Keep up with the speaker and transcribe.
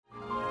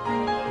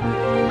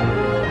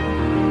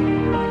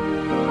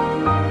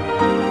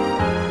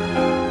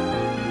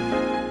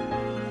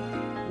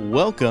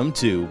Welcome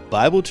to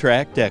Bible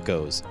Tract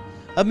Echoes,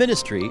 a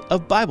ministry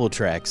of Bible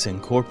Tracts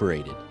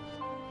Incorporated.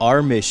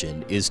 Our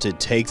mission is to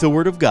take the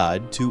Word of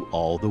God to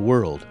all the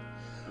world.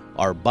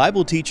 Our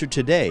Bible teacher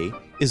today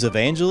is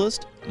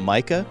Evangelist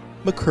Micah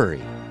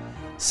McCurry.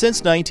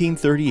 Since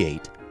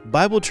 1938,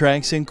 Bible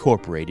Tracts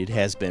Incorporated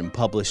has been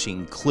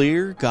publishing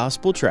clear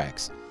gospel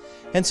tracts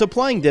and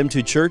supplying them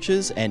to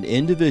churches and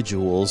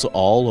individuals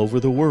all over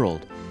the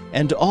world,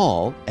 and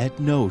all at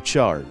no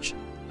charge.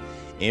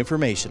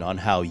 Information on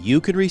how you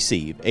can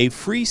receive a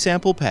free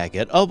sample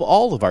packet of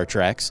all of our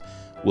tracts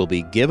will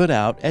be given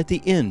out at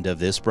the end of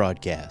this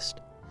broadcast.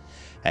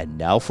 And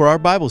now for our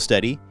Bible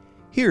study,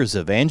 here's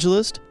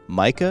Evangelist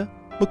Micah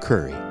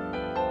McCurry.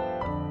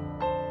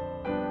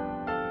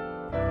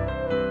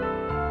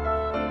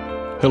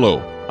 Hello,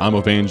 I'm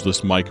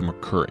Evangelist Micah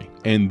McCurry,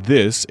 and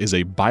this is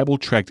a Bible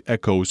Tract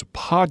Echoes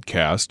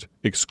podcast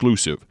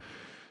exclusive.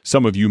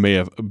 Some of you may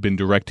have been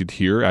directed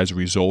here as a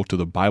result of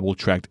the Bible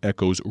Tract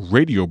Echoes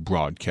radio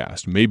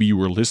broadcast. Maybe you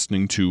were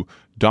listening to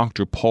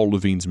Dr. Paul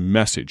Levine's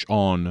message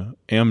on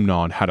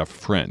Amnon Had a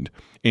Friend,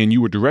 and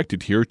you were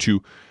directed here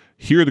to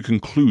hear the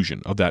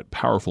conclusion of that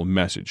powerful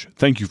message.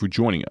 Thank you for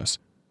joining us.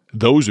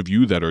 Those of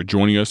you that are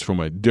joining us from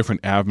a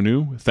different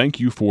avenue, thank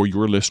you for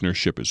your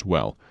listenership as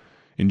well.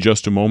 In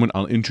just a moment,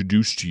 I'll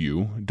introduce to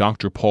you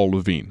Dr. Paul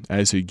Levine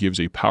as he gives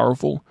a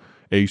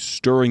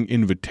stirring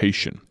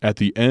invitation at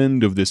the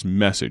end of this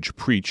message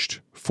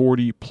preached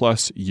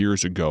 40-plus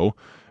years ago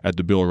at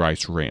the Bill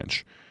Rice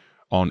Ranch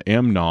on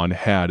Amnon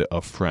Had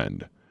a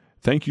Friend.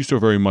 Thank you so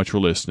very much for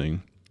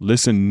listening.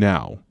 Listen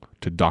now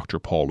to Dr.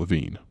 Paul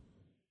Levine.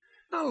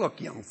 Now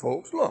look, young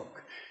folks,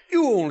 look.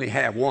 You only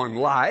have one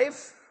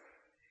life.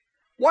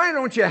 Why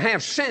don't you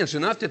have sense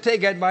enough to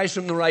take advice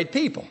from the right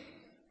people?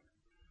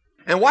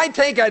 And why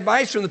take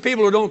advice from the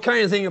people who don't care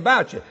anything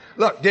about you?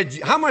 Look,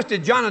 how much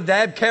did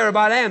Jonadab care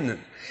about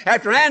Amnon?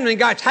 After Amnon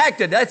got hacked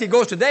to death, he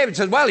goes to David and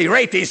says, well, he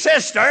raped his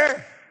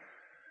sister.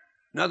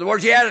 In other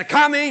words, he had it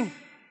coming.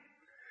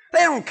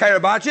 They don't care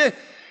about you.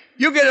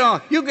 You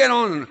get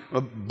on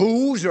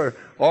booze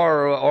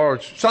or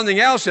something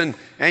else and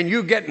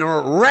you get in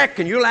a wreck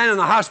and you land in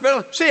the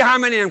hospital. See how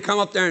many of them come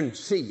up there and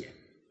see you.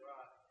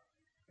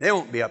 They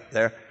won't be up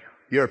there.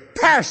 Your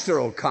pastor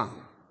will come.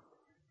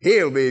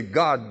 He'll be,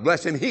 God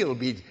bless him, he'll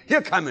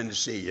come in to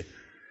see you.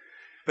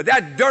 But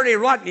that dirty,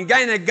 rotten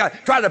guy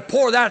that tried to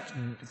pour that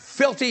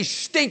filthy,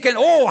 stinking,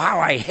 oh,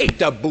 how I hate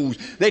the booze.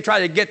 They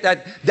try to get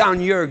that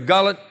down your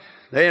gullet.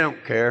 They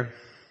don't care.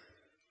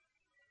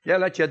 They'll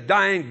let you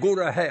die and go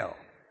to hell.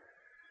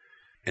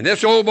 And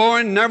this old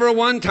boy never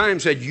one time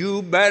said,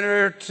 you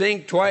better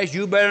think twice,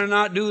 you better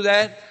not do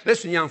that.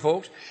 Listen, young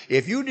folks,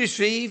 if you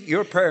deceive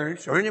your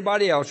parents or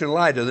anybody else and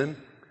lie to them,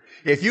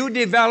 if you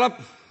develop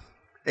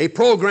a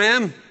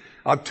program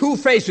of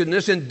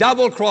two-facedness and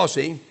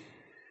double-crossing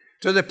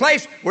to the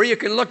place where you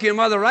can look your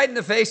mother right in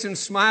the face and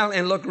smile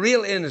and look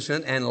real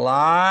innocent and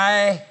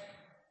lie.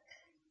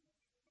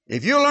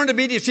 If you learn to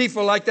be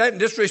deceitful like that and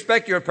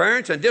disrespect your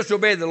parents and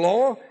disobey the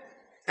law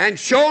and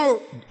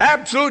show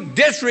absolute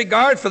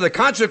disregard for the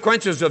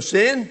consequences of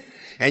sin,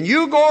 and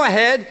you go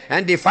ahead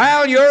and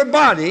defile your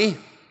body,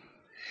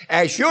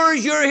 as sure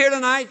as you're here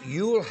tonight,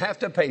 you'll have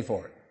to pay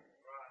for it.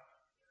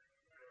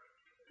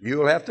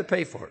 You'll have to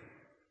pay for it.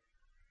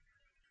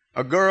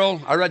 A girl,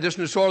 I read this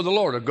in the Sword of the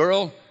Lord, a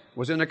girl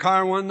was in a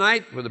car one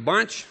night with a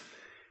bunch,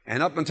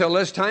 and up until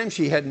this time,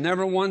 she had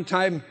never one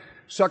time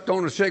sucked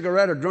on a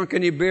cigarette or drunk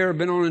any beer, or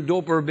been on a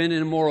dope, or been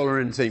immoral or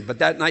anything. But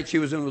that night, she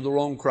was in with the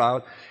wrong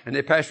crowd, and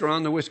they passed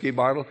around the whiskey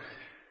bottle,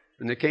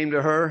 and they came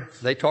to her,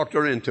 they talked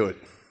her into it.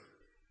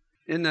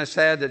 Isn't that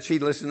sad that she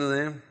listened to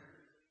them?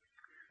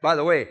 By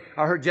the way,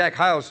 I heard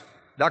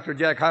Dr.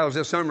 Jack Hiles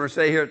this summer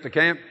say here at the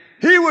camp,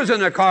 he was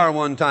in a car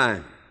one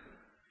time.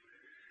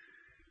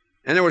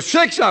 And there were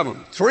 6 of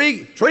them,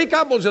 three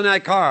couples in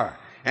that car.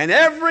 And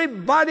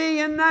everybody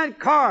in that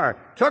car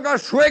took a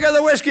swig of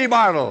the whiskey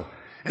bottle.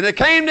 And they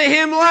came to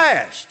him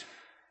last.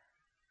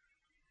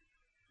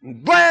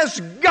 Bless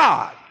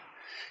God.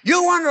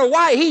 You wonder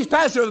why he's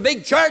pastor of a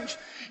big church?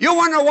 You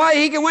wonder why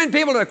he can win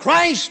people to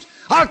Christ?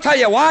 I'll tell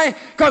you why.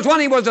 Because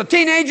when he was a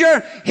teenager,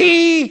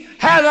 he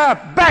had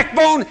a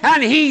backbone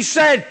and he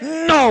said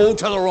no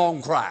to the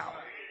wrong crowd.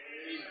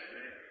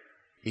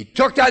 He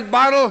took that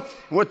bottle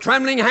with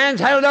trembling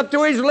hands, held it up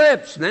to his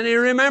lips. And then he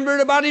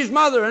remembered about his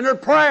mother and her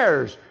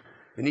prayers.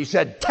 And he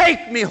said,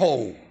 take me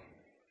home.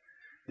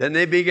 Then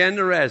they began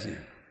to razz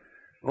him.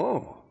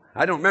 Oh,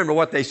 I don't remember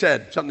what they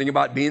said. Something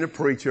about being a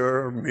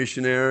preacher or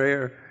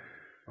missionary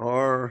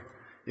or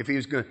if he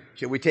was going,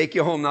 shall we take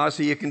you home now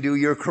so you can do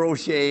your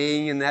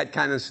crocheting and that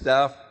kind of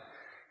stuff?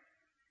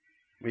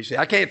 We say,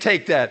 I can't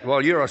take that.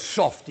 Well, you're a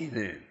softy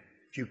then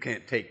if you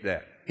can't take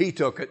that. He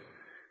took it.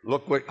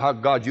 Look how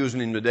God's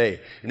using him today.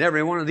 And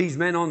every one of these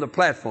men on the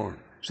platform,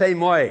 same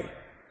way.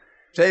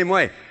 Same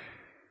way.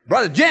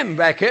 Brother Jim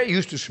back here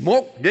used to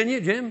smoke, didn't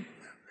you, Jim?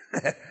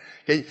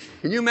 Can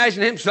you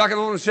imagine him sucking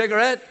on a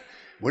cigarette?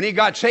 When he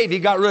got saved, he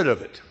got rid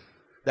of it.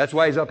 That's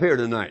why he's up here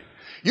tonight.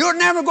 You're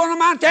never going to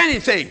amount to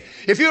anything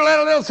if you let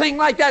a little thing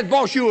like that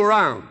boss you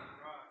around.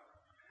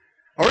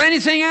 or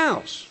anything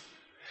else.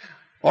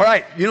 All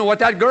right, you know what,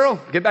 that girl,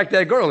 get back to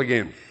that girl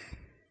again.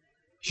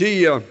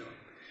 She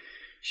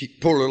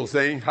poor little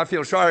thing. I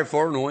feel sorry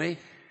for her in a way.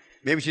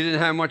 Maybe she didn't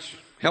have much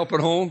help at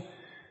home.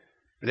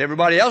 But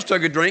everybody else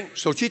took a drink,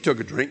 so she took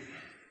a drink.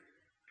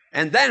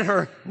 And then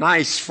her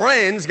nice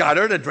friends got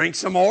her to drink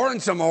some more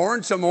and some more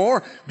and some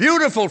more.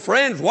 Beautiful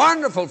friends,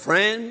 wonderful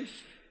friends,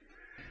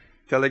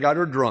 till they got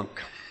her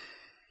drunk.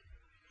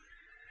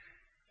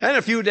 And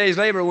a few days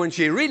later, when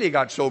she really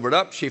got sobered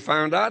up, she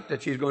found out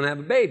that she's going to have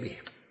a baby.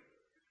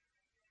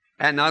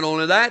 And not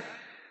only that,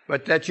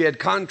 but that she had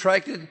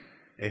contracted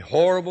a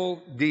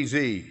horrible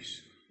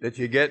disease that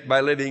you get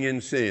by living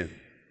in sin.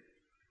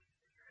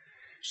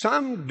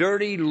 Some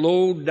dirty,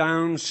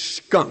 low-down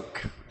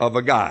skunk of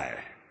a guy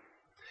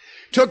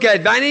took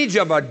advantage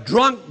of a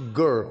drunk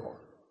girl.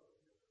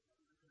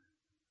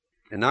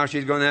 And now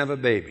she's going to have a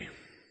baby.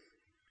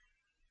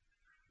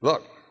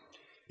 Look,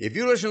 if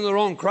you listen to the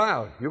wrong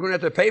crowd, you're going to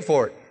have to pay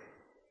for it.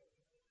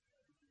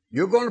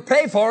 You're going to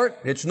pay for it.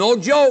 It's no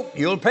joke.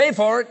 You'll pay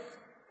for it.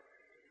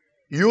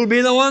 You'll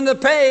be the one to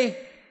pay.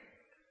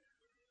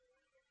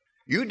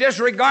 You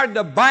disregard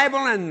the Bible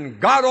and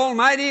God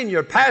Almighty and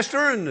your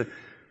pastor and the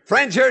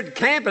friends here at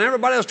camp and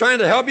everybody else trying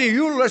to help you.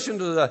 You listen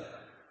to the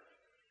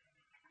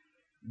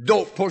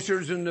dope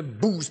pushers and the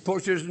booze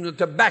pushers and the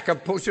tobacco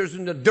pushers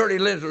and the dirty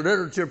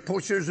literature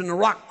pushers and the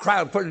rock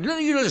crowd pushers.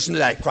 You listen to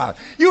that crowd.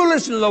 You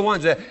listen to the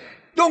ones that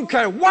don't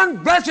care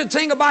one blessed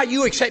thing about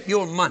you except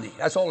your money.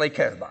 That's all they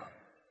care about.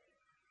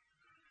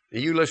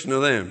 And you listen to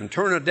them and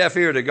turn a deaf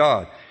ear to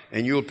God,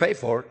 and you'll pay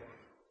for it.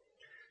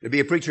 There'll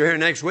be a preacher here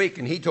next week,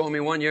 and he told me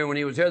one year when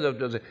he was here, there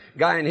was a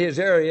guy in his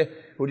area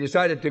who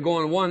decided to go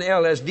on one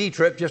LSD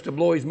trip just to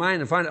blow his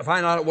mind and find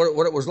out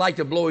what it was like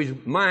to blow his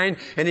mind.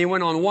 And he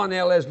went on one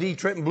LSD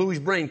trip and blew his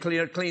brain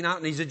clean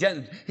out, and he's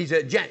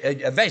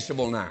a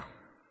vegetable now.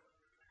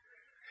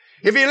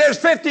 If he lives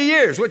 50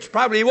 years, which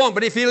probably he won't,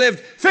 but if he lived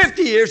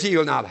 50 years, he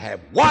will not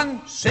have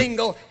one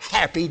single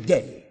happy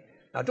day.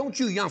 Now, don't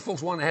you young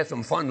folks want to have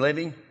some fun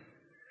living?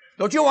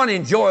 Don't you want to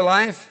enjoy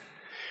life?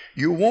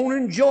 You won't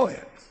enjoy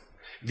it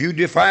if you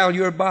defile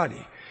your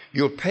body.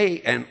 You'll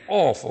pay an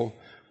awful,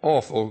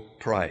 awful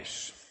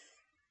price.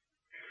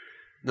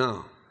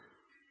 Now,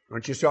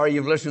 aren't you sorry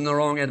you've listened to the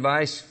wrong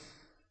advice?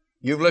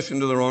 You've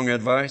listened to the wrong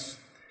advice.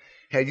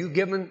 Have you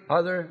given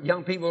other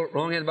young people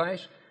wrong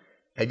advice?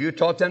 Have you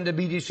taught them to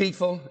be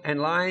deceitful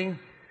and lying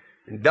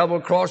and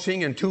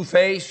double-crossing and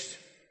two-faced?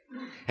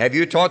 Have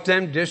you taught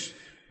them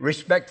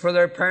disrespect for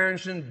their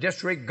parents and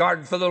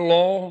disregard for the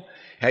law?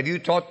 Have you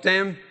taught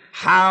them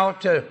how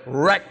to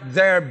wreck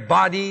their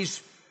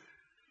bodies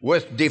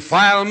with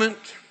defilement?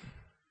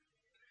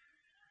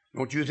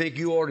 Don't you think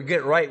you ought to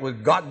get right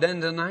with God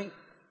then tonight?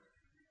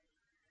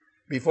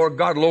 Before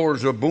God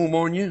lowers a boom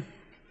on you?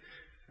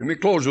 Let me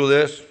close with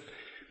this.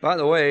 By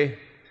the way,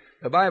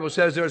 the Bible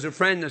says there's a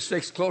friend that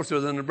sticks closer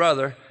than a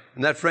brother,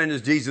 and that friend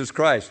is Jesus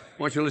Christ.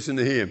 Why don't you listen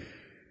to him?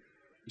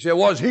 You say,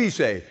 what does he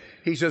say?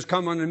 He says,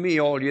 come unto me,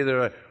 all ye that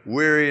are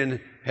weary and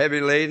heavy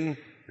laden,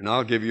 and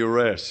I'll give you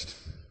rest.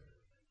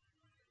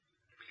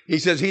 He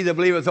says, he that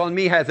believeth on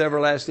me hath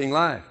everlasting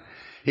life.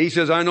 He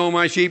says, I know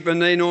my sheep,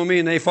 and they know me,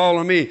 and they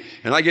follow me,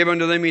 and I give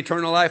unto them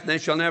eternal life, and they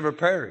shall never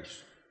perish.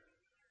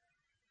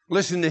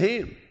 Listen to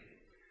him.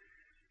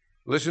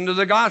 Listen to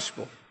the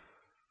gospel.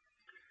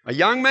 A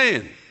young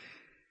man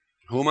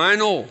whom I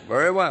know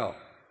very well.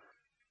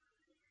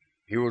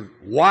 He was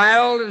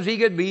wild as he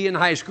could be in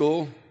high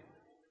school,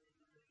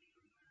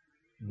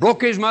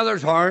 broke his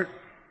mother's heart,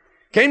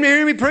 came to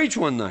hear me preach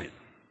one night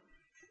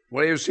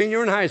when he was a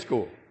senior in high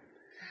school.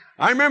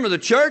 I remember the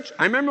church.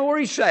 I remember where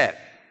he sat.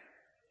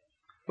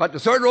 Like the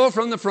third row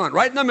from the front,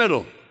 right in the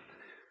middle.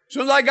 As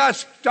soon as I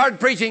started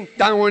preaching,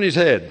 down went his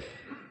head.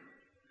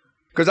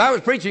 Because I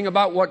was preaching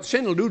about what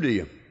sin will do to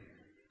you.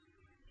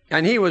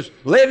 And he was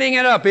living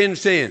it up in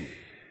sin.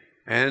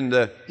 And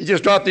he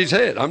just dropped his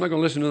head. I'm not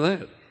going to listen to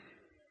that.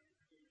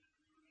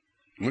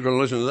 I'm not going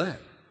to listen to that.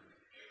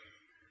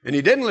 And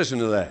he didn't listen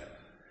to that.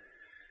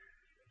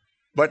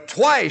 But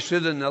twice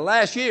within the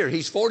last year,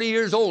 he's 40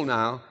 years old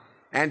now,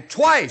 and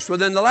twice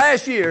within the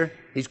last year,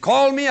 he's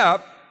called me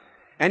up,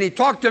 and he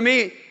talked to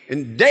me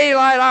in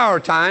daylight hour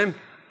time,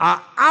 an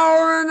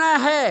hour and a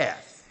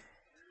half,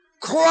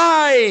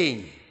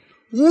 crying,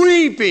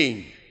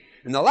 weeping.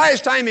 And the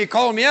last time he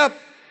called me up,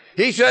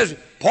 he says,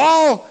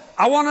 Paul,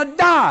 I want to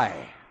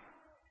die.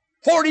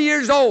 40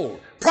 years old,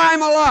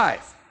 prime of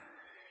life.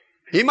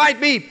 He might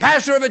be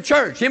pastor of a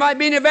church. He might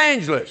be an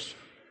evangelist.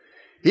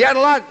 He had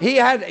a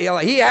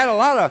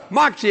lot of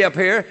moxie up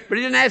here, but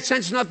he didn't have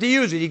sense enough to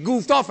use it. He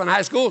goofed off in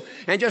high school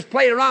and just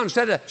played around.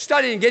 Instead of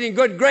studying and getting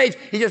good grades,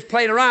 he just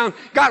played around,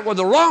 got with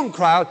the wrong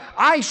crowd.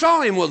 I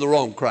saw him with the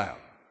wrong crowd.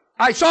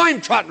 I saw him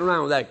trotting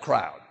around with that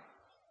crowd.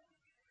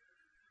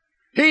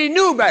 He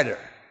knew better.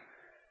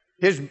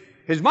 His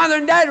mother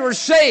and dad were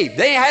saved.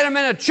 They had him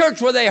in a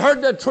church where they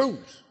heard the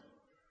truth.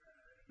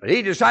 But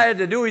he decided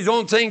to do his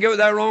own thing, get with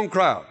that wrong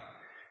crowd.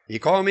 He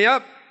called me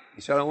up.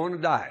 He said, I want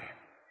to die.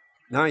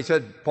 Now he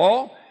said,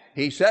 Paul,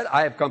 He said,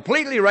 I have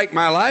completely wrecked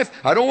my life.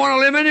 I don't want to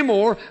live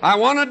anymore. I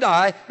want to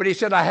die. But he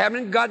said, I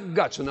haven't got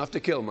guts enough to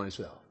kill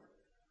myself.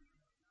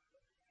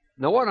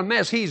 Now what a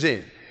mess he's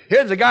in.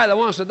 Here's a guy that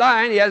wants to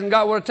die and he hasn't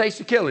got what it takes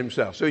to kill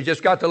himself. So he's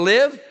just got to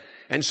live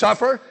and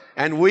suffer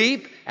and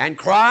weep and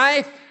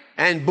cry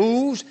and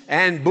booze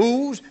and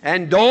booze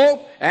and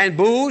dope and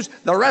booze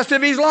the rest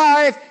of his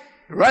life.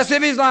 The rest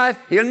of his life.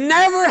 He'll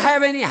never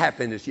have any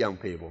happiness, young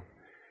people.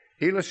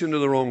 He listened to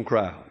the wrong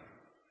crowd.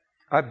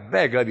 I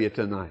beg of you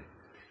tonight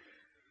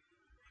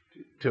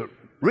to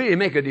really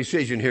make a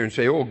decision here and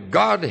say, oh,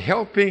 God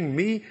helping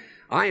me.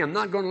 I am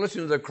not going to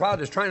listen to the crowd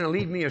that's trying to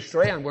lead me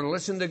astray. I'm going to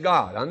listen to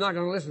God. I'm not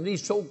going to listen to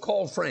these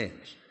so-called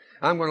friends.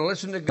 I'm going to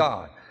listen to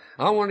God.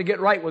 I want to get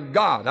right with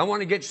God. I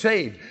want to get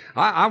saved.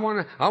 I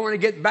want to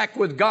get back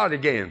with God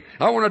again.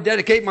 I want to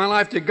dedicate my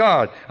life to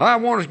God. I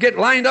want to get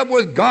lined up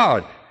with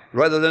God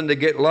rather than to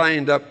get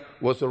lined up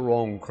with the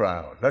wrong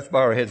crowd. Let's bow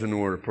our heads in a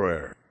word of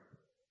prayer.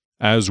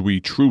 As we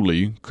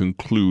truly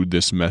conclude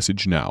this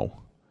message now,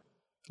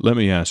 let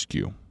me ask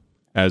you,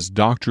 as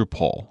Dr.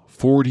 Paul,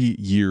 40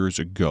 years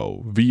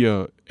ago,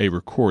 via a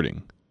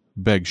recording,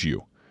 begs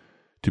you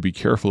to be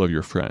careful of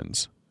your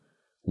friends,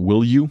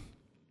 will you?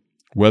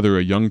 Whether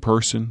a young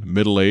person,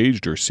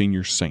 middle-aged, or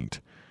senior saint,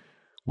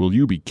 will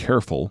you be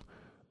careful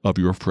of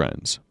your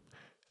friends?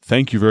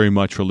 Thank you very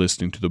much for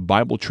listening to the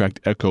Bible Tract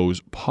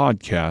Echoes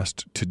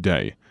podcast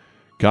today.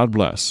 God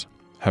bless.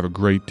 Have a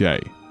great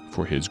day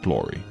for His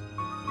glory.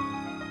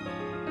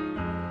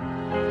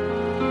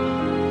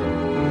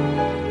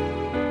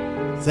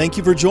 Thank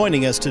you for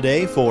joining us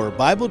today for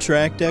Bible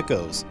Tract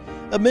Echoes,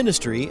 a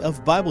ministry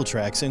of Bible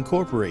Tracts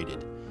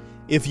Incorporated.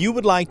 If you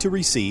would like to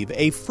receive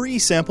a free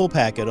sample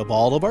packet of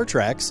all of our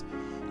tracts,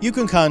 you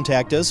can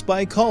contact us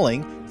by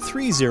calling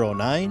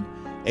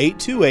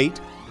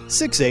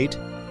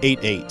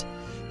 309-828-6888.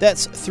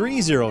 That's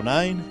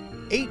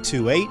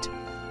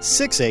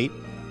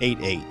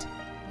 309-828-6888.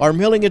 Our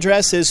mailing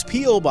address is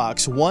P.O.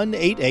 Box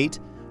 188,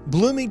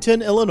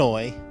 Bloomington,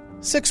 Illinois,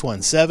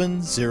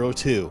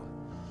 61702.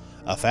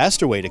 A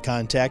faster way to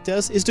contact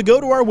us is to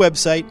go to our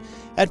website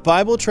at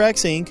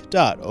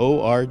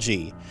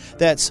BibleTractsInc.org.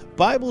 That's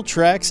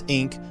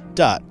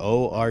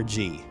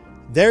BibleTractsInc.org.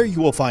 There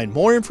you will find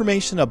more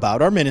information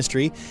about our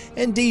ministry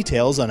and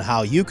details on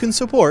how you can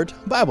support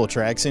Bible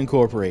Tracts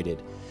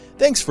Incorporated.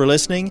 Thanks for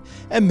listening,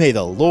 and may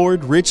the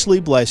Lord richly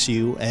bless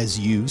you as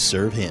you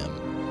serve Him.